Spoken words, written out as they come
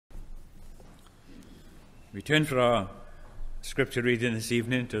We turn for our scripture reading this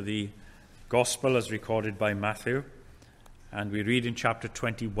evening to the Gospel as recorded by Matthew, and we read in chapter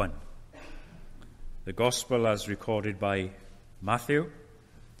 21. The Gospel as recorded by Matthew,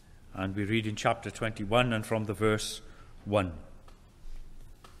 and we read in chapter 21 and from the verse 1.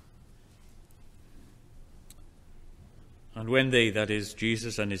 And when they, that is,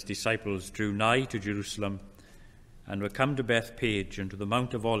 Jesus and his disciples, drew nigh to Jerusalem, and were come to Bethphage and to the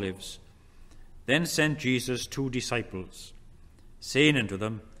Mount of Olives, then sent Jesus 2 disciples, saying unto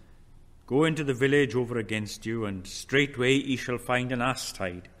them, Go into the village over against you, and straightway ye shall find an ass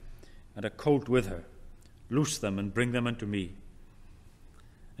tied, and a colt with her. Loose them, and bring them unto me.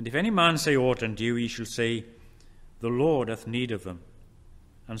 And if any man say aught unto you, ye shall say, The Lord hath need of them,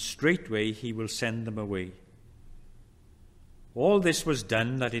 and straightway he will send them away. All this was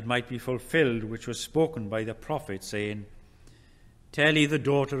done that it might be fulfilled which was spoken by the prophet, saying, Tell ye the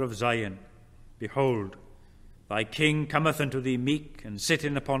daughter of Zion, Behold, thy king cometh unto thee meek, and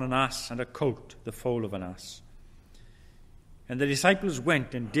sitting upon an ass, and a colt, the foal of an ass. And the disciples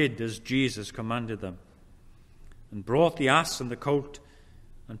went and did as Jesus commanded them, and brought the ass and the colt,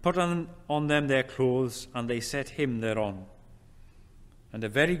 and put on them their clothes, and they set him thereon. And a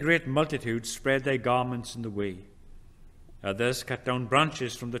very great multitude spread their garments in the way. Others cut down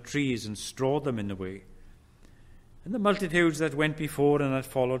branches from the trees, and strawed them in the way. And the multitudes that went before and that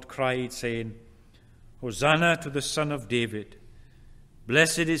followed cried, saying, Hosanna to the Son of David.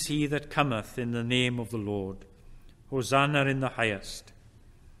 Blessed is he that cometh in the name of the Lord. Hosanna in the highest.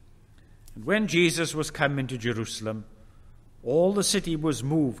 And when Jesus was come into Jerusalem, all the city was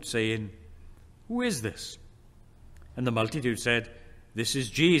moved, saying, Who is this? And the multitude said, This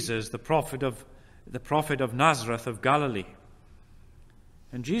is Jesus, the prophet of Nazareth of Galilee.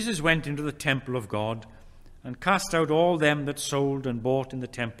 And Jesus went into the temple of God, and cast out all them that sold and bought in the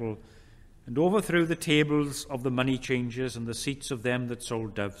temple, and overthrew the tables of the money changers and the seats of them that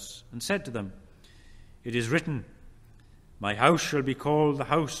sold doves, and said to them, It is written, My house shall be called the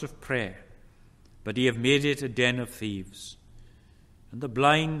house of prayer, but ye have made it a den of thieves. And the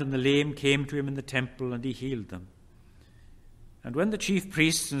blind and the lame came to him in the temple, and he healed them. And when the chief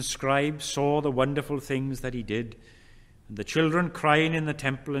priests and scribes saw the wonderful things that he did, and the children crying in the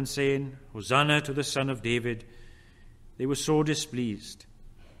temple and saying, Hosanna to the Son of David, they were so displeased,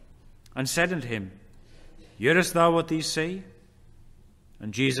 and said unto him, Hearest thou what these say?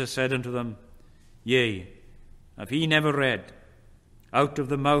 And Jesus said unto them, Yea, have ye never read, Out of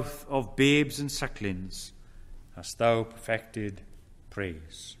the mouth of babes and sucklings hast thou perfected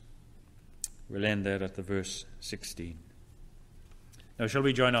praise? We'll end there at the verse 16. Now shall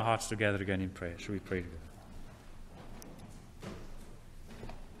we join our hearts together again in prayer? Shall we pray together?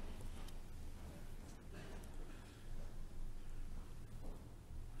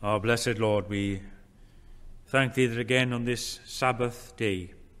 Our blessed Lord, we thank thee that again on this Sabbath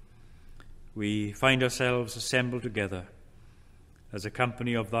day we find ourselves assembled together as a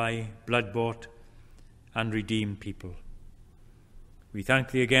company of thy blood-bought and redeemed people. We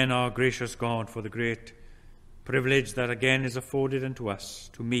thank thee again, our gracious God, for the great privilege that again is afforded unto us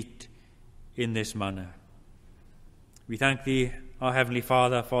to meet in this manner. We thank thee, our Heavenly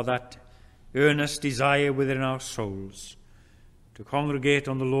Father, for that earnest desire within our souls to congregate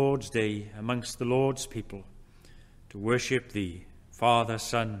on the Lord's day amongst the Lord's people, to worship thee, Father,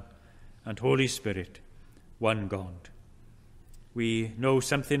 Son, and Holy Spirit, one God. We know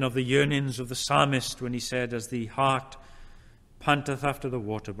something of the yearnings of the psalmist when he said, As the hart panteth after the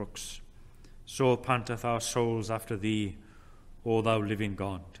water brooks, so panteth our souls after thee, O thou living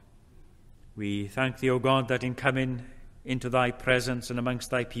God. We thank thee, O God, that in coming into thy presence and amongst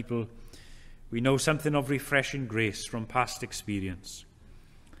thy people, we know something of refreshing grace from past experience.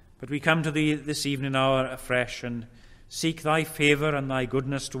 But we come to thee this evening hour afresh and seek thy favour and thy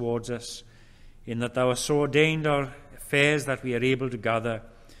goodness towards us, in that thou hast so ordained our affairs that we are able to gather.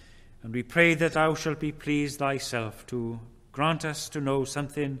 And we pray that thou shalt be pleased thyself to grant us to know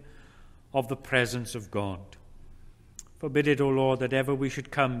something of the presence of God. Forbid it, O Lord, that ever we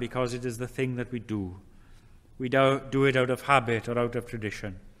should come because it is the thing that we do. We do it out of habit or out of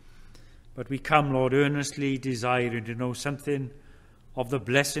tradition. But we come, Lord, earnestly desiring to know something of the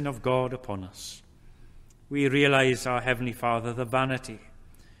blessing of God upon us. We realize, our Heavenly Father, the vanity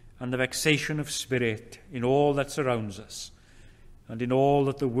and the vexation of spirit in all that surrounds us and in all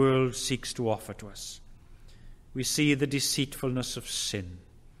that the world seeks to offer to us. We see the deceitfulness of sin.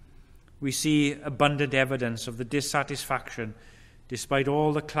 We see abundant evidence of the dissatisfaction, despite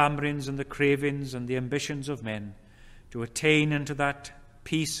all the clamorings and the cravings and the ambitions of men, to attain unto that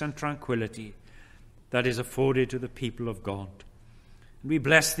peace and tranquility that is afforded to the people of God. And we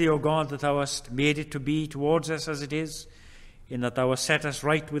bless thee, O God, that thou hast made it to be towards us as it is, in that thou hast set us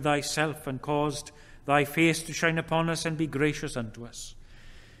right with thyself and caused thy face to shine upon us and be gracious unto us.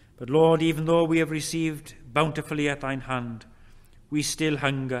 But Lord, even though we have received bountifully at thine hand, we still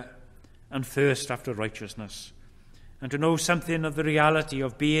hunger and thirst after righteousness, and to know something of the reality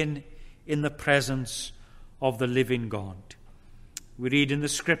of being in the presence of the living God. We read in the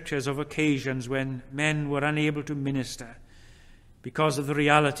Scriptures of occasions when men were unable to minister because of the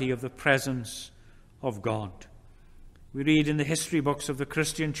reality of the presence of God. We read in the history books of the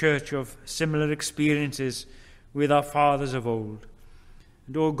Christian Church of similar experiences with our fathers of old.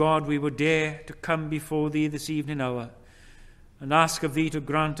 And, O God, we would dare to come before thee this evening hour and ask of thee to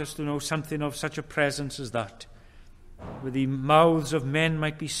grant us to know something of such a presence as that, where the mouths of men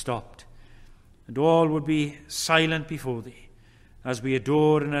might be stopped, and all would be silent before thee, as we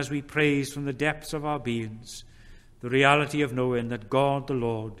adore and as we praise from the depths of our beings the reality of knowing that God the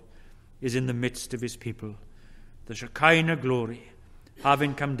Lord is in the midst of his people, the Shekinah glory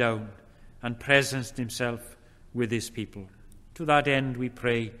having come down and presenced himself with his people. To that end we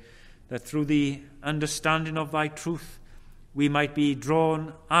pray that through the understanding of thy truth we might be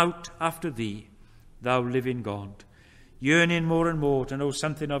drawn out after thee, thou living God, yearning more and more to know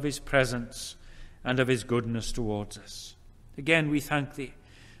something of his presence and of his goodness towards us. Again, we thank thee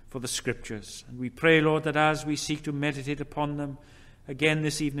for the Scriptures, and we pray, Lord, that as we seek to meditate upon them again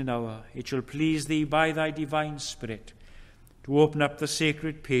this evening hour, it shall please thee by thy divine Spirit to open up the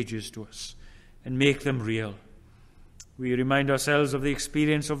sacred pages to us and make them real. We remind ourselves of the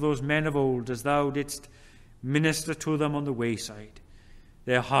experience of those men of old as thou didst minister to them on the wayside.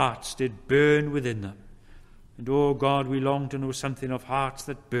 Their hearts did burn within them. And, O God, we long to know something of hearts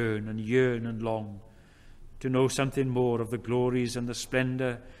that burn and yearn and long, to know something more of the glories and the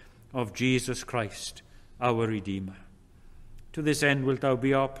splendor of Jesus Christ, our Redeemer. To this end wilt thou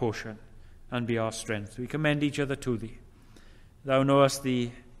be our portion and be our strength. We commend each other to thee. Thou knowest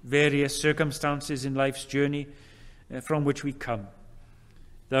the various circumstances in life's journey from which we come.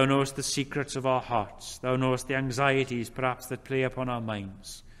 Thou knowest the secrets of our hearts. Thou knowest the anxieties perhaps that play upon our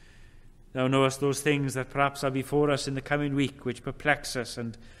minds. Thou knowest those things that perhaps are before us in the coming week which perplex us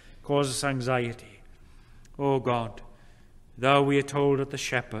and cause us anxiety. O God, thou, we are told, art the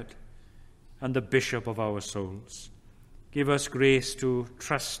shepherd and the bishop of our souls. Give us grace to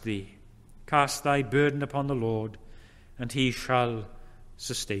trust thee. Cast thy burden upon the Lord, and he shall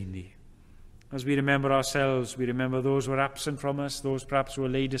sustain thee. As we remember ourselves, we remember those who are absent from us, those perhaps who are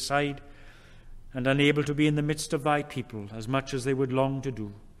laid aside and unable to be in the midst of thy people as much as they would long to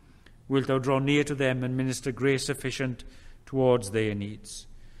do. Wilt thou draw near to them and minister grace sufficient towards their needs?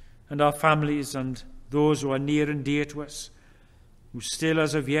 And our families and those who are near and dear to us, who still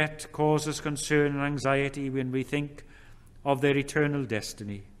as of yet cause us concern and anxiety when we think of their eternal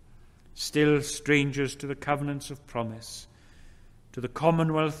destiny, still strangers to the covenants of promise, to the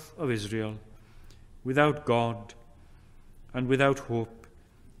commonwealth of Israel, without God and without hope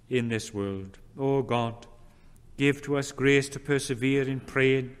in this world. O God, give to us grace to persevere in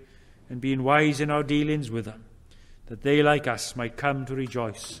praying and being wise in our dealings with them, that they like us might come to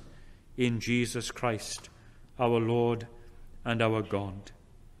rejoice in Jesus Christ, our Lord and our God.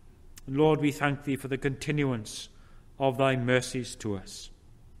 And Lord, we thank thee for the continuance of thy mercies to us.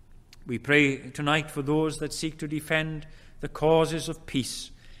 We pray tonight for those that seek to defend the causes of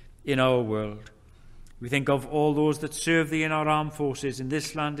peace in our world. We think of all those that serve thee in our armed forces in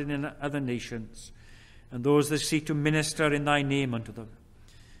this land and in other nations, and those that seek to minister in thy name unto them.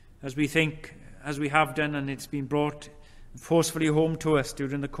 As we think, as we have done, and it's been brought forcefully home to us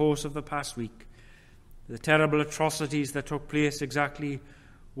during the course of the past week, the terrible atrocities that took place exactly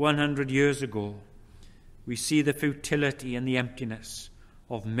 100 years ago, we see the futility and the emptiness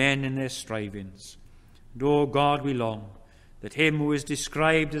of men in their strivings. And, O God, we long that him who is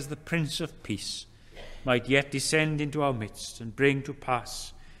described as the Prince of Peace might yet descend into our midst and bring to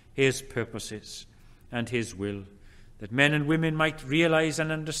pass his purposes and his will, that men and women might realize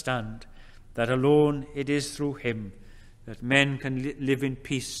and understand that alone it is through him that men can live in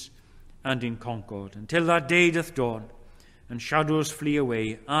peace and in concord. Until that day doth dawn and shadows flee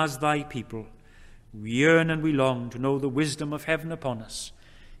away, as thy people, we yearn and we long to know the wisdom of heaven upon us,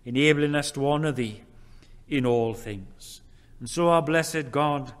 enabling us to honour thee in all things. And so, our blessed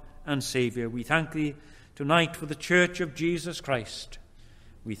God and Saviour, we thank thee tonight for the Church of Jesus Christ.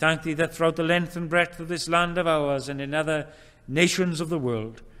 We thank thee that throughout the length and breadth of this land of ours and in other nations of the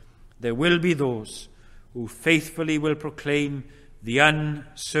world, there will be those who faithfully will proclaim the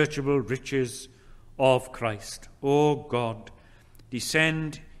unsearchable riches of Christ. O God,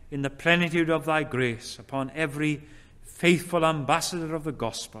 descend in the plenitude of thy grace upon every faithful ambassador of the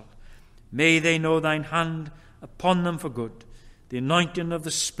gospel. May they know thine hand upon them for good, the anointing of the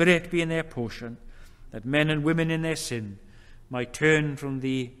Spirit be in their portion, that men and women in their sin might turn from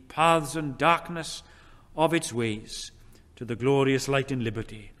the paths and darkness of its ways to the glorious light and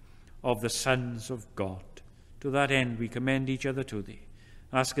liberty of the sons of God. To that end we commend each other to thee,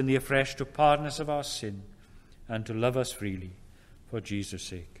 asking thee afresh to pardon us of our sin and to love us freely, for Jesus'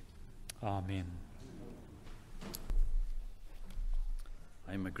 sake. Amen.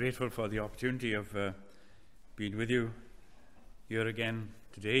 I'm grateful for the opportunity of being with you here again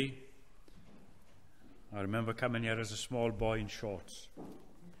today. I remember coming here as a small boy in shorts.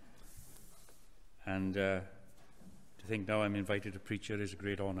 And to think now I'm invited to preach here is a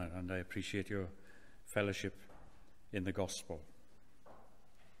great honour, and I appreciate your fellowship in the gospel.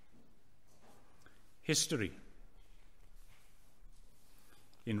 History.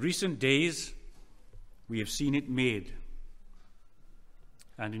 In recent days, we have seen it made.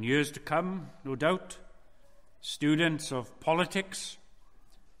 And in years to come, no doubt, students of politics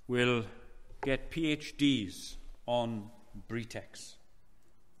will get PhDs on Britex.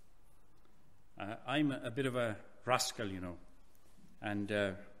 I'm a bit of a rascal, you know. And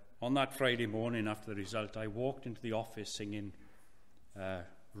on that Friday morning after the result, I walked into the office singing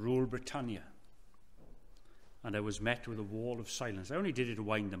Rule Britannia. And I was met with a wall of silence. I only did it to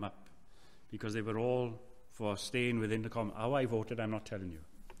wind them up, because they were all for staying within the common. How I voted, I'm not telling you.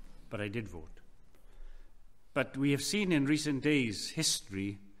 But I did vote. But we have seen in recent days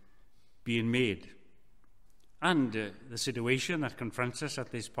history being made. And the situation that confronts us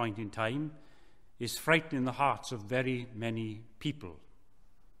at this point in time is frightening the hearts of very many people.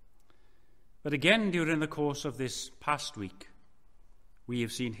 But again, during the course of this past week, we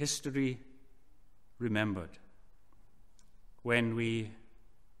have seen history remembered. When we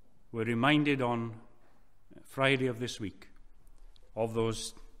were reminded on Friday of this week of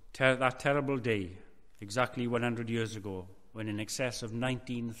that terrible day, exactly 100 years ago, when in excess of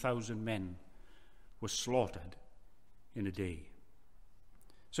 19,000 men were slaughtered in a day.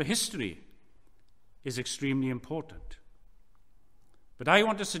 So history is extremely important. But I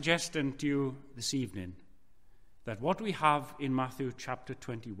want to suggest to you this evening that what we have in Matthew chapter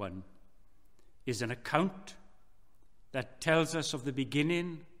 21 is an account that tells us of the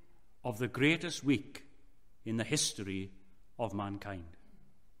beginning of the greatest week in the history of mankind.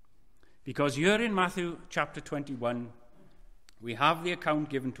 Because here in Matthew chapter 21, we have the account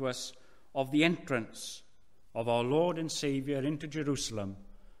given to us of the entrance of our Lord and Saviour into Jerusalem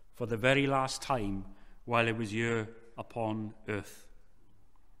for the very last time while he was here upon earth.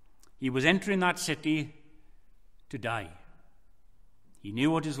 He was entering that city to die. He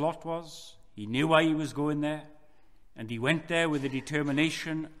knew what his lot was. He knew why he was going there. And he went there with a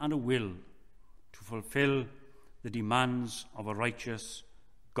determination and a will to fulfill the demands of a righteous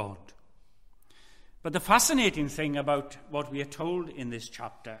God. But the fascinating thing about what we are told in this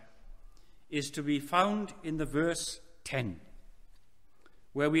chapter is to be found in the verse 10,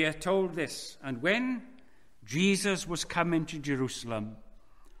 where we are told this: and when Jesus was come into Jerusalem,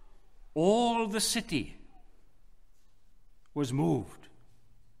 all the city was moved,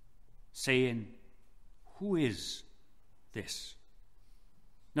 saying, who is this?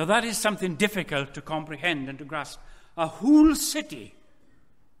 Now that is something difficult to comprehend and to grasp. A whole city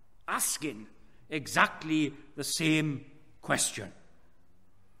asking exactly the same question.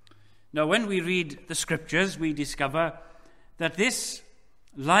 Now, when we read the scriptures, we discover that this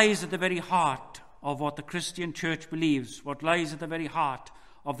lies at the very heart of what the Christian church believes, what lies at the very heart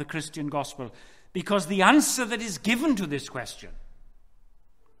of the Christian gospel, because the answer that is given to this question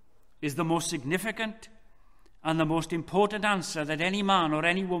is the most significant and the most important answer that any man or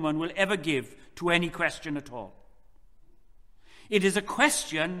any woman will ever give to any question at all. It is a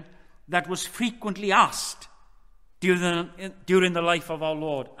question that was frequently asked during the life of our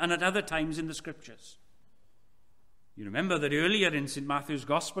Lord and at other times in the scriptures. You remember that earlier in St. Matthew's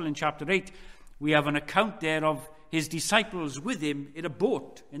Gospel in chapter 8, we have an account there of his disciples with him in a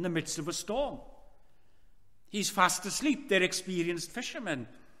boat in the midst of a storm. He's fast asleep. They're experienced fishermen.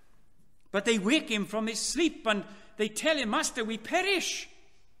 But they wake him from his sleep and they tell him, Master, we perish.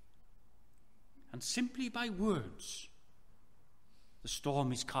 And simply by words, the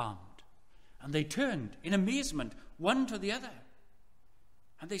storm is calmed. And they turned in amazement, one to the other.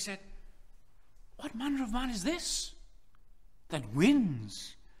 And they said, what manner of man is this, that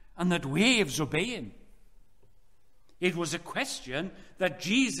winds and that waves obey him? It was a question that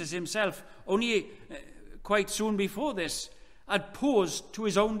Jesus himself, only quite soon before this, had posed to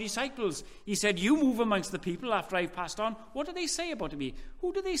his own disciples. He said, you move amongst the people after I've passed on. What do they say about me?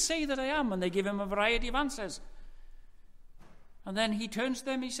 Who do they say that I am? And they give him a variety of answers. And then he turns to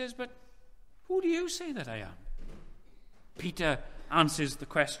them, he says, "But who do you say that I am?" Peter answers the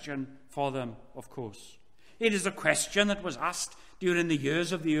question for them, of course. It is a question that was asked during the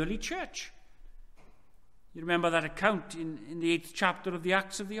years of the early church. You remember that account in the 8th chapter of the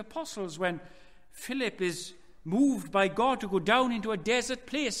Acts of the Apostles, when Philip is moved by God to go down into a desert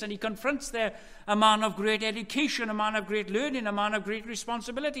place, and he confronts there a man of great education, a man of great learning, a man of great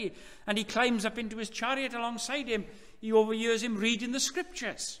responsibility, and he climbs up into his chariot alongside him. He overhears him reading the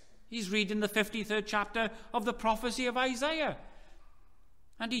scriptures. He's reading the 53rd chapter of the prophecy of Isaiah.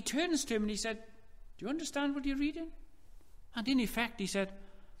 And he turns to him and he said, "Do you understand what you're reading?" And in effect he said,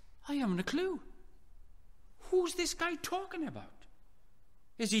 "I haven't a clue. Who's this guy talking about?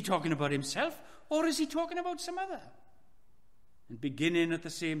 Is he talking about himself, or is he talking about some other?" And beginning at the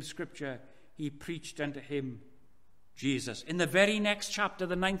same scripture, he preached unto him Jesus. In the very next chapter,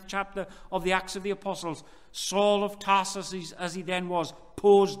 the 9th chapter of the Acts of the Apostles, Saul of Tarsus, as he then was,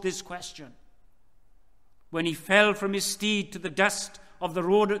 posed this question. When he fell from his steed to the dust of the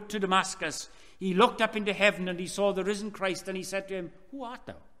road to Damascus, he looked up into heaven and he saw the risen Christ, and he said to him, "Who art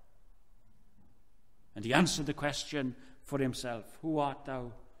thou?" And he answered the question for himself, "Who art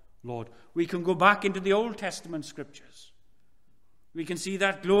thou, Lord?" We can go back into the Old Testament scriptures. We can see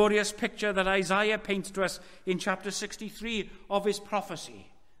that glorious picture that Isaiah paints to us in chapter 63 of his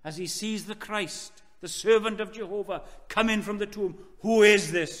prophecy, as he sees the Christ, the servant of Jehovah, come in from the tomb. "Who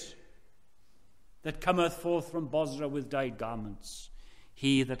is this that cometh forth from Bozrah with dyed garments?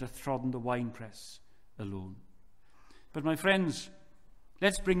 He that hath trodden the winepress alone." But my friends,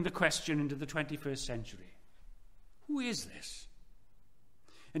 let's bring the question into the 21st century. Who is this?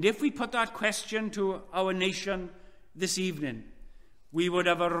 And if we put that question to our nation this evening, we would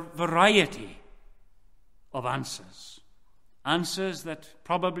have a variety of answers. Answers that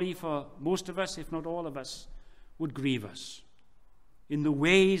probably for most of us, if not all of us, would grieve us. In the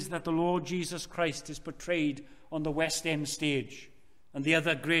ways that the Lord Jesus Christ is portrayed on the West End stage and the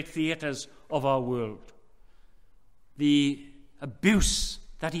other great theatres of our world. The abuse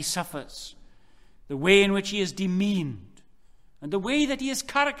that he suffers, the way in which he is demeaned, and the way that he is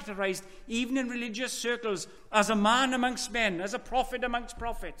characterized, even in religious circles, as a man amongst men, as a prophet amongst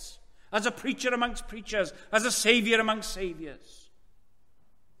prophets, as a preacher amongst preachers, as a savior amongst saviors.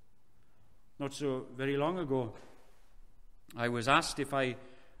 Not so very long ago, I was asked if I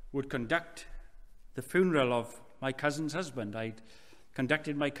would conduct the funeral of my cousin's husband. I'd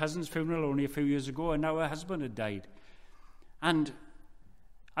conducted my cousin's funeral only a few years ago, and now her husband had died. And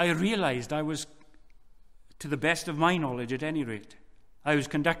I realized I was, to the best of my knowledge at any rate, I was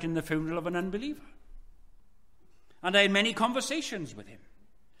conducting the funeral of an unbeliever. And I had many conversations with him.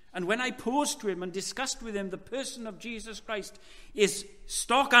 And when I posed to him and discussed with him the person of Jesus Christ, his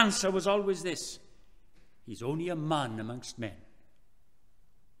stock answer was always this: he's only a man amongst men.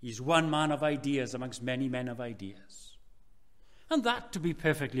 He's one man of ideas amongst many men of ideas. And that, to be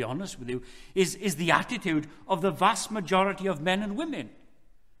perfectly honest with you, is the attitude of the vast majority of men and women.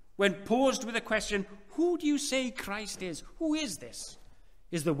 When posed with the question, "Who do you say Christ is? Who is this?"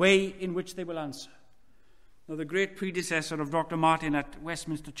 is the way in which they will answer. Now, the great predecessor of Dr. Martin at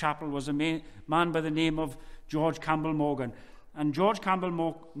Westminster Chapel was a man by the name of George Campbell Morgan. And George Campbell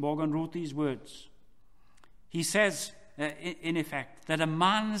Morgan wrote these words. He says, in effect, that a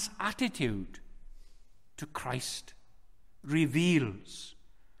man's attitude to Christ reveals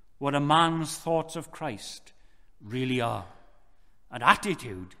what a man's thoughts of Christ really are. An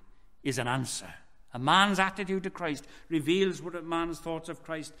attitude is an answer. A man's attitude to Christ reveals what a man's thoughts of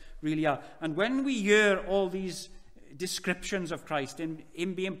Christ really are. And when we hear all these descriptions of Christ, in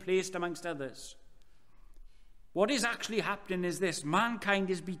him being placed amongst others, what is actually happening is this: mankind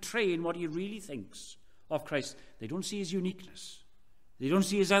is betraying what he really thinks of Christ. They don't see his uniqueness. They don't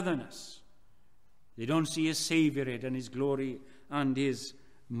see his otherness. They don't see his saviourhood and his glory and his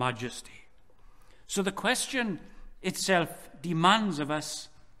majesty. So the question itself demands of us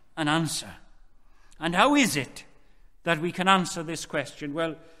an answer. And how is it that we can answer this question?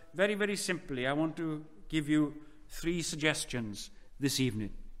 Well, very, very simply, I want to give you 3 suggestions this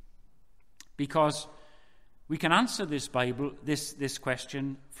evening. Because we can answer this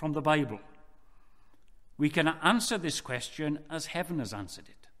question from the Bible. We can answer this question as heaven has answered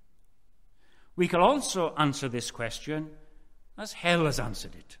it. We can also answer this question as hell has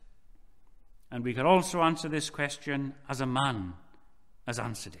answered it. And we can also answer this question as a man has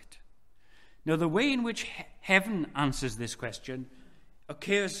answered it. Now, the way in which heaven answers this question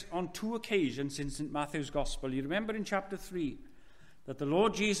occurs on 2 occasions in St. Matthew's Gospel. You remember in chapter 3 that the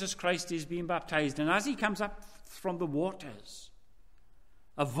Lord Jesus Christ is being baptized, and as he comes up from the waters,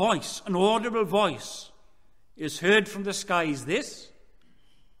 a voice, an audible voice, is heard from the skies, "This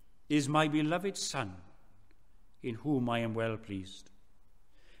is my beloved Son, in whom I am well pleased."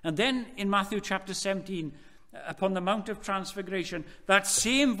 And then in Matthew chapter 17, upon the Mount of Transfiguration, that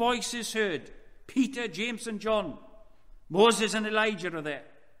same voice is heard. Peter, James and John, Moses and Elijah are there.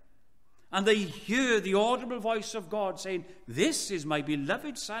 And they hear the audible voice of God saying, "This is my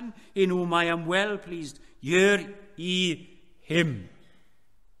beloved Son, in whom I am well pleased. Hear ye him."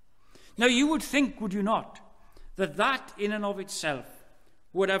 Now you would think, would you not, that in and of itself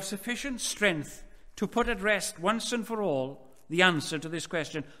would have sufficient strength to put at rest once and for all the answer to this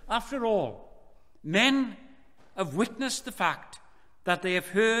question. After all, men have witnessed the fact that they have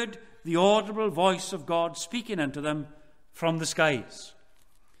heard the audible voice of God speaking unto them from the skies.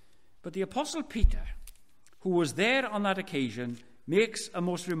 But the Apostle Peter, who was there on that occasion, makes a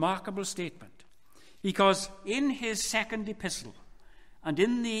most remarkable statement, because in his second epistle and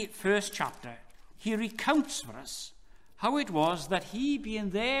in the first chapter, he recounts for us how it was that he,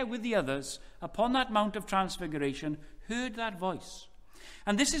 being there with the others upon that Mount of Transfiguration, heard that voice.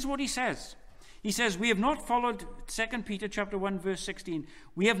 And this is what he says. He says, "We have not followed," 2 Peter chapter 1, verse 16,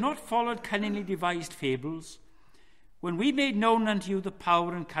 "we have not followed cunningly devised fables, when we made known unto you the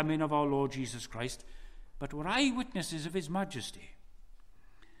power and coming of our Lord Jesus Christ, but were eyewitnesses of his majesty.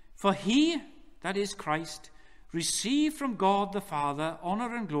 For he," that is Christ, "received from God the Father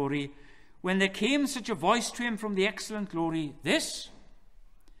honour and glory, when there came such a voice to him from the excellent glory, 'This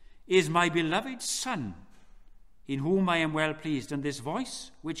is my beloved Son, in whom I am well pleased.' And this voice,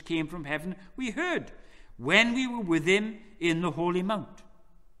 which came from heaven, we heard when we were with him in the holy mount."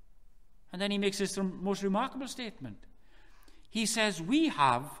 And then he makes this most remarkable statement. He says, "We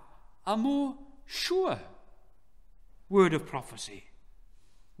have a more sure word of prophecy,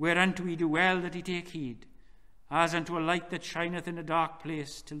 whereunto we do well that ye take heed, as unto a light that shineth in a dark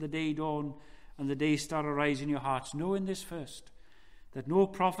place till the day dawn and the day star arise in your hearts, knowing this first, that no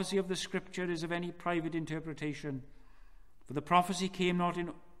prophecy of the Scripture is of any private interpretation. For the prophecy came not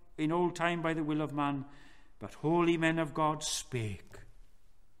in old time by the will of man, but holy men of God spake,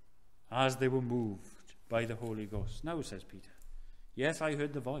 as they were moved by the Holy Ghost." Now, says Peter, yes, I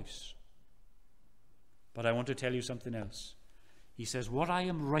heard the voice, but I want to tell you something else. He says, what I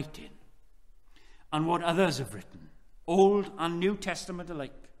am writing and what others have written, Old and New Testament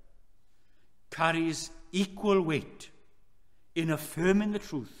alike, carries equal weight in affirming the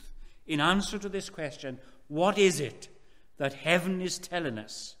truth in answer to this question: what is it that heaven is telling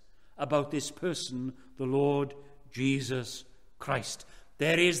us about this person, the Lord Jesus Christ?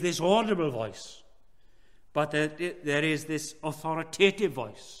 There is this audible voice, but there is this authoritative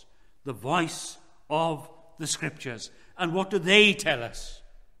voice, the voice of the Scriptures. And what do they tell us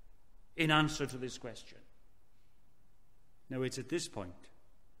in answer to this question? Now, it's at this point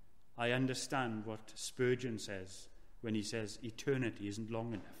I understand what Spurgeon says when he says eternity isn't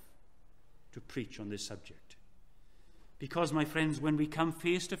long enough to preach on this subject. Because, my friends, when we come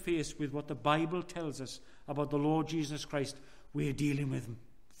face to face with what the Bible tells us about the Lord Jesus Christ, we're dealing with a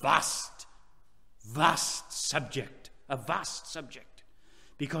vast subject.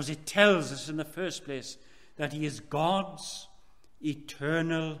 Because it tells us in the first place that he is God's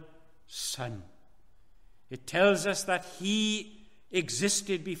eternal Son. It tells us that he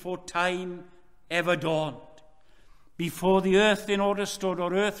existed before time ever dawned, before the earth in order stood,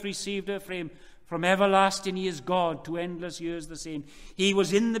 or earth received her frame. From everlasting he is God, to endless years the same. He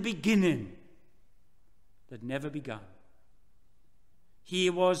was in the beginning that never began. He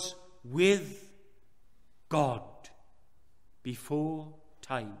was with God before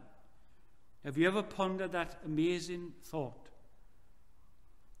time. Have you ever pondered that amazing thought?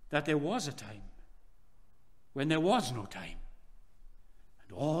 That there was a time when there was no time,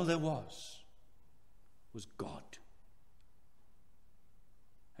 and all there was God.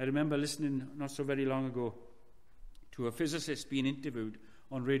 I remember listening not so very long ago to a physicist being interviewed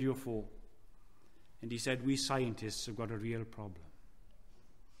on Radio 4, and he said, we scientists have got a real problem.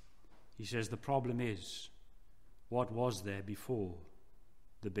 He says, the problem is, what was there before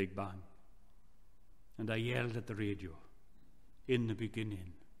the Big Bang? And I yelled at the radio, in the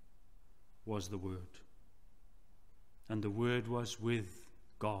beginning was the Word, and the Word was with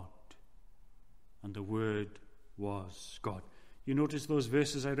God, and the Word was God. You notice those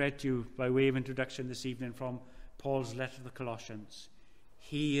verses I read to you by way of introduction this evening from Paul's letter to the Colossians.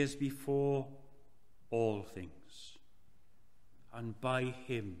 He is before all things, and by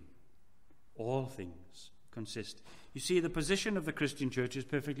him all things consist. You see, the position of the Christian church is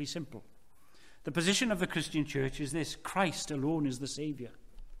perfectly simple. The position of the Christian church is this: Christ alone is the Saviour.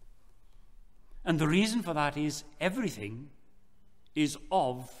 And the reason for that is everything is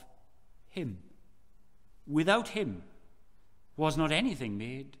of him. without him was not anything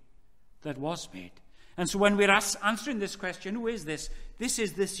made that was made. And so when we're answering this question, who is this? This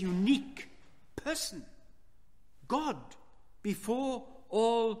is this unique person, God, before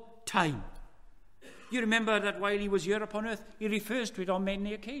all time. You remember that while he was here upon earth, he refers to it on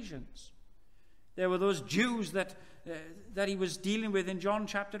many occasions. There were those Jews that he was dealing with in John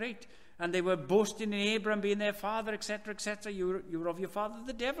chapter 8, and they were boasting in Abraham being their father, etc., etc. You were of your father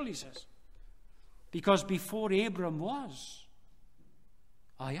the devil, he says. Because before Abraham was,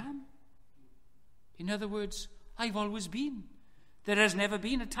 I am. In other words, I've always been. There has never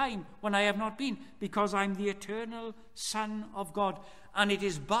been a time when I have not been, because I'm the eternal Son of God. And it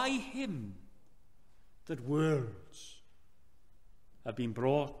is by him that worlds have been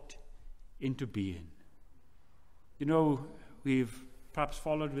brought into being. You know, we've perhaps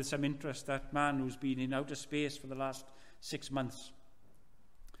followed with some interest that man who's been in outer space for the last 6 months.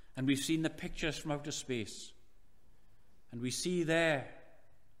 And we've seen the pictures from outer space. And we see there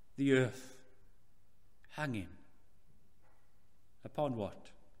the earth hanging upon what?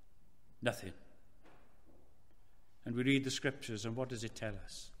 Nothing. And we read the scriptures, and what does it tell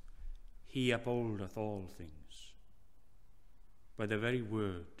us? He upholdeth all things by the very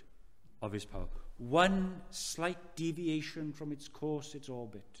word of his power. One slight deviation from its course, its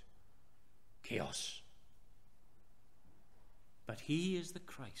orbit, chaos. But he is the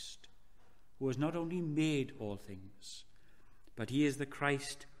Christ who has not only made all things, but he is the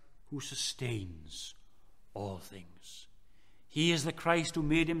Christ who sustains all things. He is the Christ who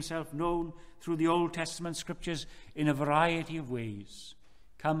made himself known through the Old Testament scriptures in a variety of ways.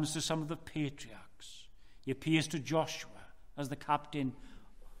 Comes to some of the patriarchs. He appears to Joshua as the captain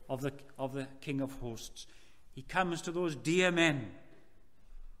of the King of Hosts. He comes to those dear men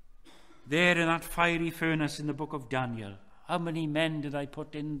there in that fiery furnace in the book of Daniel. How many men did I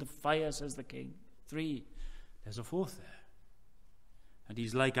put in the fire, says the king? 3. There's a 4th there. And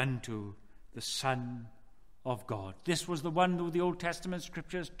he's like unto the Son of God. This was the one who the Old Testament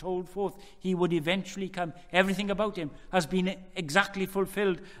scriptures told forth he would eventually come. Everything about him has been exactly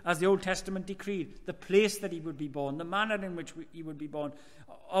fulfilled as the Old Testament decreed. The place that he would be born, the manner in which he would be born,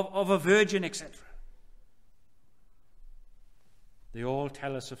 of a virgin, etc. They all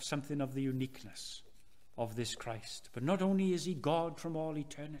tell us of something of the uniqueness of this Christ. But not only is he God from all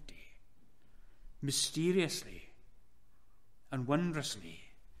eternity, mysteriously and wondrously,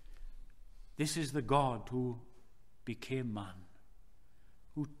 this is the God who became man,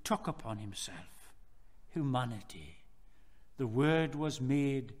 who took upon himself humanity. The Word was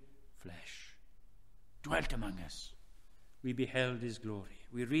made flesh, dwelt among us. We beheld his glory.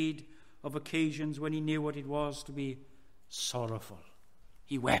 We read of occasions when he knew what it was to be sorrowful.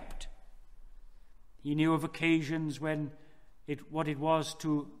 He wept. He knew of occasions when what it was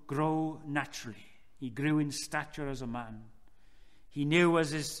to grow naturally. He grew in stature as a man. He knew,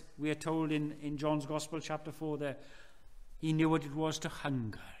 as we are told in John's Gospel, chapter 4 there, he knew what it was to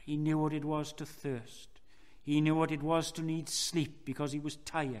hunger. He knew what it was to thirst. He knew what it was to need sleep because he was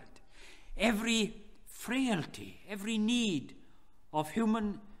tired. Every frailty, every need of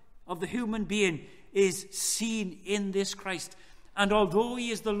the human being is seen in this Christ. And although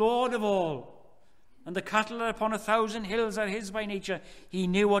he is the Lord of all, and the cattle upon 1,000 hills are his by nature, he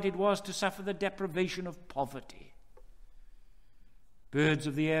knew what it was to suffer the deprivation of poverty. Birds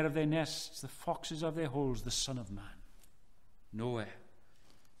of the air of their nests, the foxes of their holes, the Son of Man. Nowhere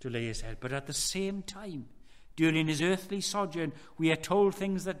to lay his head. But at the same time, during his earthly sojourn, we are told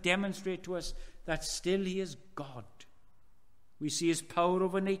things that demonstrate to us that still he is God. We see his power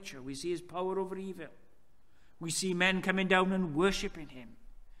over nature. We see his power over evil. We see men coming down and worshipping him.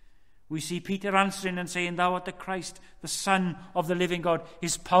 We see Peter answering and saying, "Thou art the Christ, the Son of the living God,"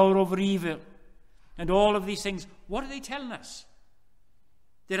 his power over evil. And all of these things, what are they telling us?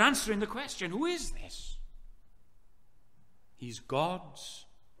 They're answering the question, who is this? He's God's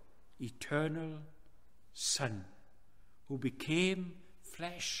eternal Son, who became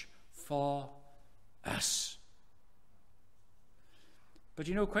flesh for us. But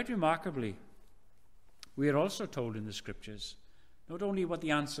you know, quite remarkably, we are also told in the scriptures not only what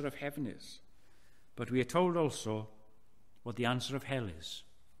the answer of heaven is, but we are told also what the answer of hell is.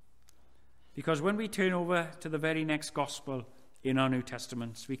 Because when we turn over to the very next gospel in our New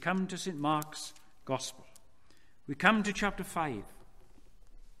Testaments, we come to St. Mark's Gospel. We come to chapter 5,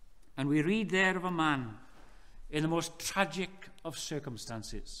 and we read there of a man in the most tragic of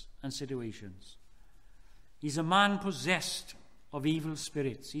circumstances and situations. He's a man possessed of evil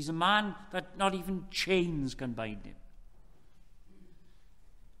spirits. He's a man that not even chains can bind him.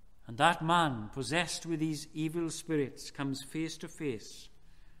 And that man, possessed with these evil spirits, comes face to face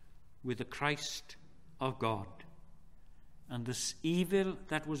with the Christ of God. And this evil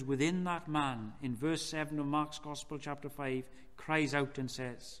that was within that man, in verse 7 of Mark's Gospel, chapter 5, cries out and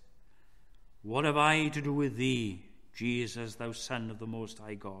says, "What have I to do with thee, Jesus, thou Son of the Most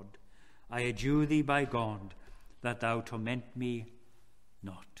High God? I adjure thee by God, that thou torment me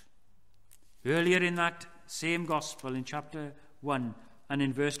not." Earlier in that same Gospel, in chapter 1 and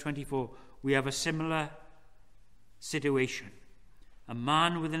in verse 24, we have a similar situation. A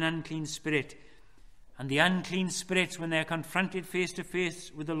man with an unclean spirit. And the unclean spirits, when they're confronted face to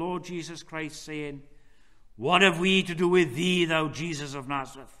face with the Lord Jesus Christ, saying, "What have we to do with thee, thou Jesus of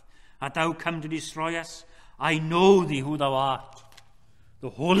Nazareth? Art thou come to destroy us? I know thee who thou art, the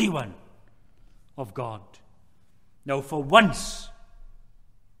Holy One of God." Now, for once,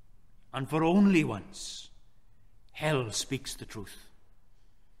 and for only once, hell speaks the truth.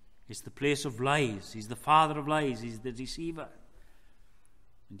 It's the place of lies. He's the father of lies. He's the deceiver.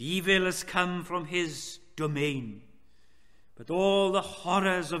 And evil has come from his domain. But all the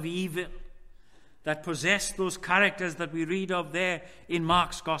horrors of evil that possess those characters that we read of there in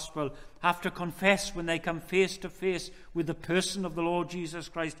Mark's Gospel have to confess when they come face to face with the person of the Lord Jesus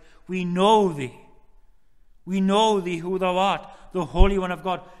Christ, "We know thee. We know thee who thou art, the Holy One of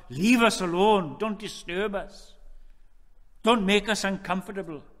God. Leave us alone. Don't disturb us. Don't make us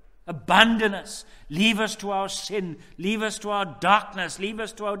uncomfortable. Abandon us. Leave us to our sin. Leave us to our darkness. Leave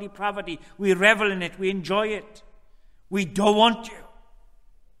us to our depravity. We revel in it. We enjoy it. We don't want you."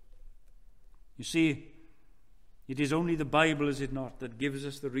 You see, it is only the Bible, is it not, that gives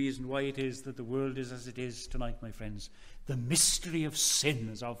us the reason why it is that the world is as it is tonight, my friends. The mystery of sin,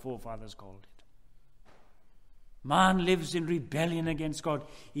 as our forefathers called it. Man lives in rebellion against God.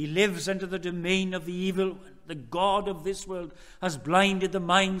 He lives under the domain of the evil one. The God of this world has blinded the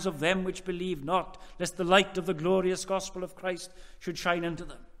minds of them which believe not, lest the light of the glorious gospel of Christ should shine unto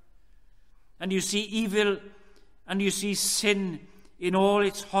them. And you see evil and you see sin in all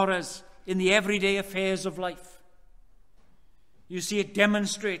its horrors in the everyday affairs of life. You see it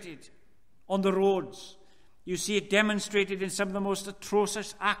demonstrated on the roads. You see it demonstrated in some of the most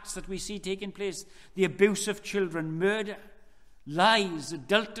atrocious acts that we see taking place. The abuse of children, murder, lies,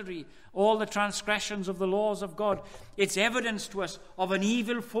 adultery, all the transgressions of the laws of God. It's evidence to us of an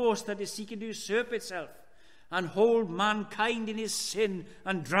evil force that is seeking to usurp itself and hold mankind in his sin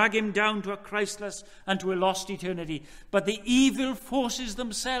and drag him down to a Christless and to a lost eternity. But the evil forces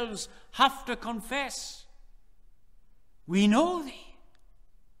themselves have to confess, "We know thee,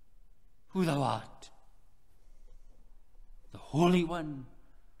 who thou art, the Holy One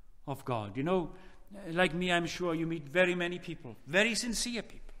of God." You know, like me, I'm sure you meet very many people, very sincere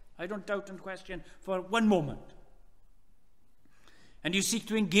people. I don't doubt and question for one moment. And you seek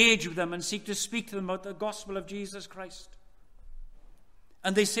to engage with them and seek to speak to them about the gospel of Jesus Christ.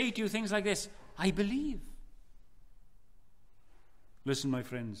 And they say to you things like this: "I believe." Listen, my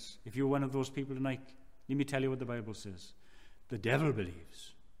friends, if you're one of those people tonight, let me tell you what the Bible says. The devil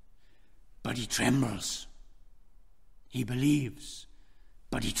believes, but he trembles. He believes,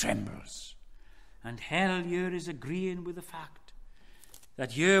 but he trembles. And hell here is agreeing with the fact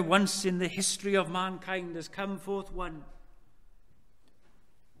that here once in the history of mankind has come forth one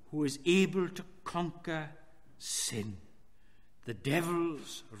who is able to conquer sin. The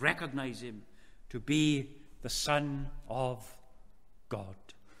devils recognize him to be the Son of God.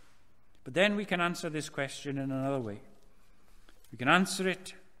 But then we can answer this question in another way. We can answer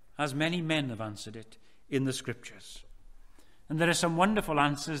it as many men have answered it in the Scriptures. And there are some wonderful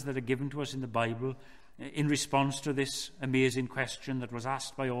answers that are given to us in the Bible in response to this amazing question that was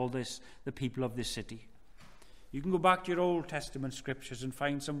asked by the people of this city. You can go back to your Old Testament Scriptures and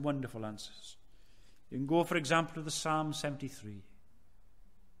find some wonderful answers. You can go, for example, to the Psalm 73.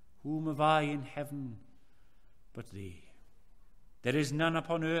 "Whom have I in heaven but thee? There is none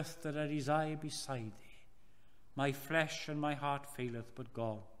upon earth that I desire beside thee. My flesh and my heart faileth, but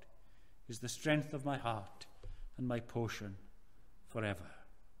God is the strength of my heart and my portion forever."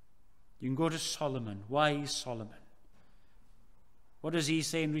 You can go to Solomon, wise Solomon. What does he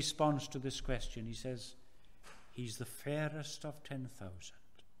say in response to this question? He says, "He's the fairest of 10,000.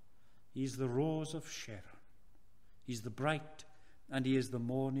 He's the rose of Sharon. He's the bright, and he is the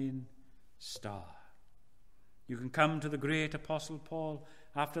morning star." You can come to the great Apostle Paul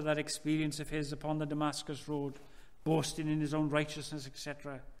after that experience of his upon the Damascus road, boasting in his own righteousness,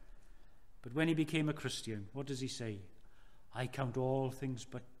 etc. But when he became a Christian, what does he say? "I count all things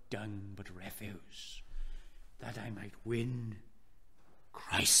but dung, but refuse, that I might win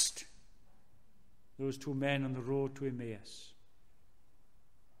Christ." Those two men on the road to Emmaus.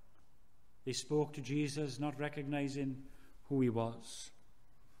 They spoke to Jesus, not recognizing who he was.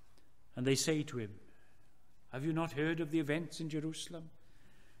 And they say to him, Have you not heard of the events in Jerusalem?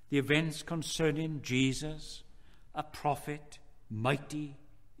 The events concerning Jesus, a prophet, mighty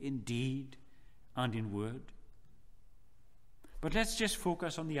in deed and in word. But let's just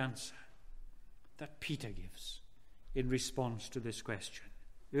focus on the answer that Peter gives in response to this question.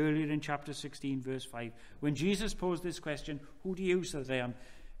 Earlier in chapter 16, verse 5, when Jesus posed this question, who do you say that I am?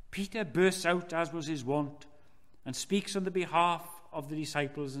 Peter bursts out, as was his wont, and speaks on the behalf of the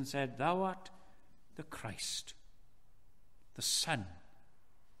disciples and said, Thou art the Christ, the Son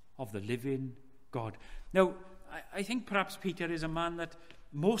of the living God. Now, I think perhaps Peter is a man that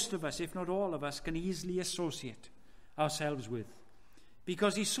most of us, if not all of us, can easily associate ourselves with,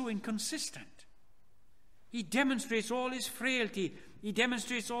 because he's so inconsistent. He demonstrates all his frailty. He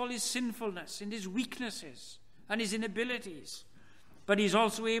demonstrates all his sinfulness and his weaknesses and his inabilities. But he's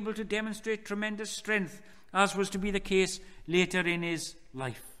also able to demonstrate tremendous strength, as was to be the case later in his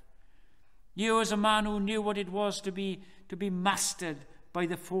life. He was a man who knew what it was to be mastered by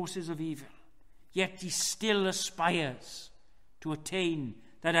the forces of evil. Yet he still aspires to attain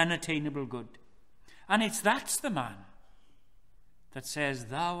that unattainable good. And that's the man that says,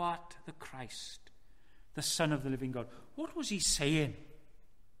 Thou art the Christ, the Son of the living God. What was he saying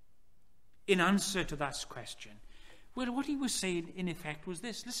in answer to that question? Well, what he was saying, in effect, was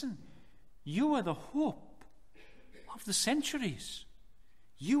this. Listen, you are the hope of the centuries.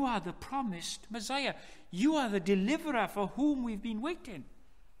 You are the promised Messiah. You are the deliverer for whom we've been waiting.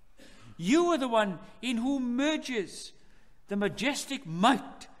 You are the one in whom merges the majestic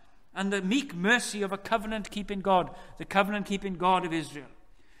might and the meek mercy of a covenant-keeping God, the covenant-keeping God of Israel.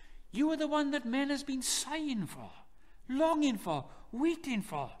 You are the one that men has been sighing for, longing for, waiting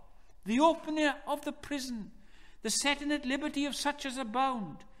for. The opener of the prison, the setting at liberty of such as are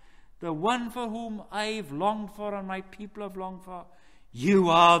bound, the one for whom I've longed for and my people have longed for. You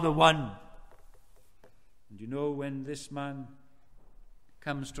are the one. And you know, when this man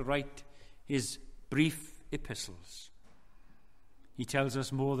comes to write his brief epistles, he tells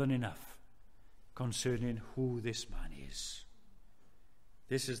us more than enough concerning who this man is.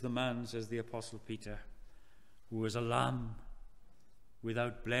 This is the man, says the Apostle Peter, who was a lamb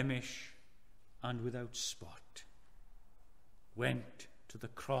without blemish and without spot, went to the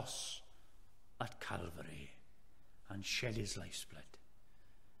cross at Calvary and shed his life's blood.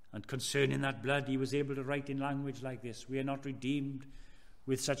 And concerning that blood, he was able to write in language like this: We are not redeemed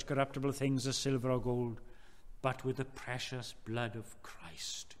with such corruptible things as silver or gold, but with the precious blood of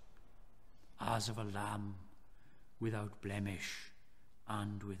Christ, as of a lamb without blemish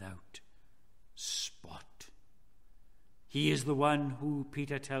and without spot. He is the one who,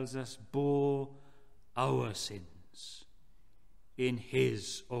 Peter tells us, bore our sins in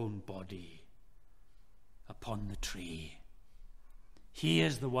his own body upon the tree. He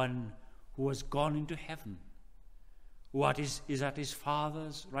is the one who has gone into heaven, who is at his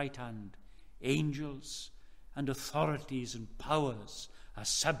Father's right hand. Angels and authorities and powers are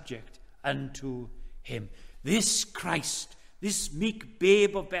subject unto him. This Christ, this meek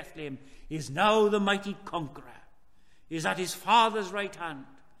babe of Bethlehem, is now the mighty conqueror, is at his Father's right hand,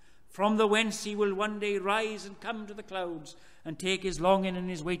 from the whence he will one day rise and come to the clouds and take his longing and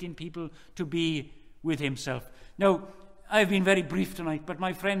his waiting people to be with himself. Now, I've been very brief tonight, but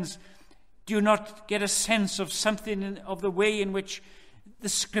my friends, do you not get a sense of something of the way in which the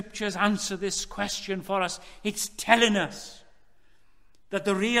Scriptures answer this question for us? It's telling us that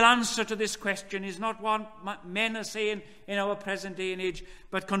the real answer to this question is not what men are saying in our present day and age,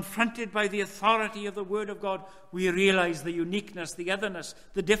 but confronted by the authority of the Word of God, we realize the uniqueness, the otherness,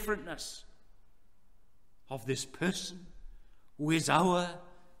 the differentness of this person who is our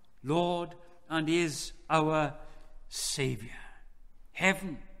Lord and is our Savior.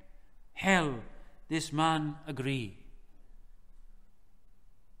 Heaven, hell, this man agree.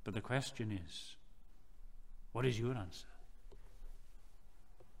 But the question is, what is your answer?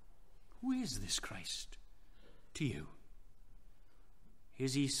 Who is this Christ to you?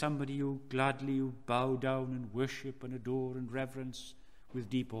 Is he somebody you gladly bow down and worship and adore and reverence with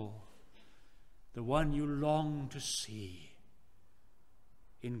deep awe? The one you long to see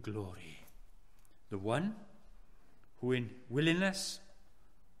in glory? The one who in willingness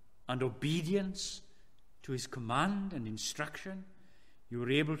and obedience to his command and instruction you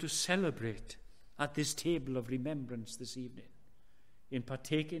were able to celebrate at this table of remembrance this evening, in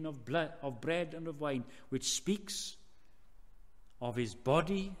partaking of bread and of wine, which speaks of his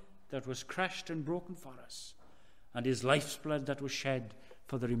body that was crushed and broken for us, and his life's blood that was shed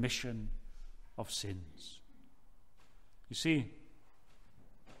for the remission of sins. You see,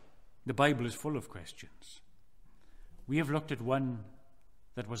 the Bible is full of questions. We have looked at one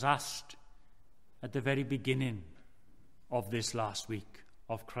that was asked at the very beginning of this last week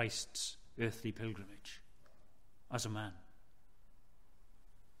of Christ's earthly pilgrimage as a man.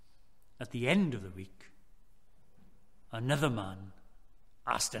 At the end of the week, another man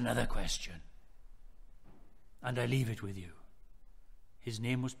asked another question. And I leave it with you. His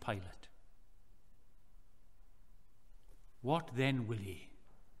name was Pilate. What then will ye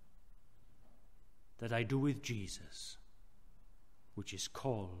that I do with Jesus, which is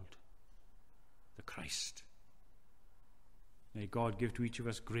called the Christ? May God give to each of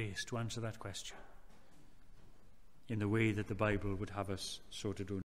us grace to answer that question in the way that the Bible would have us so to do.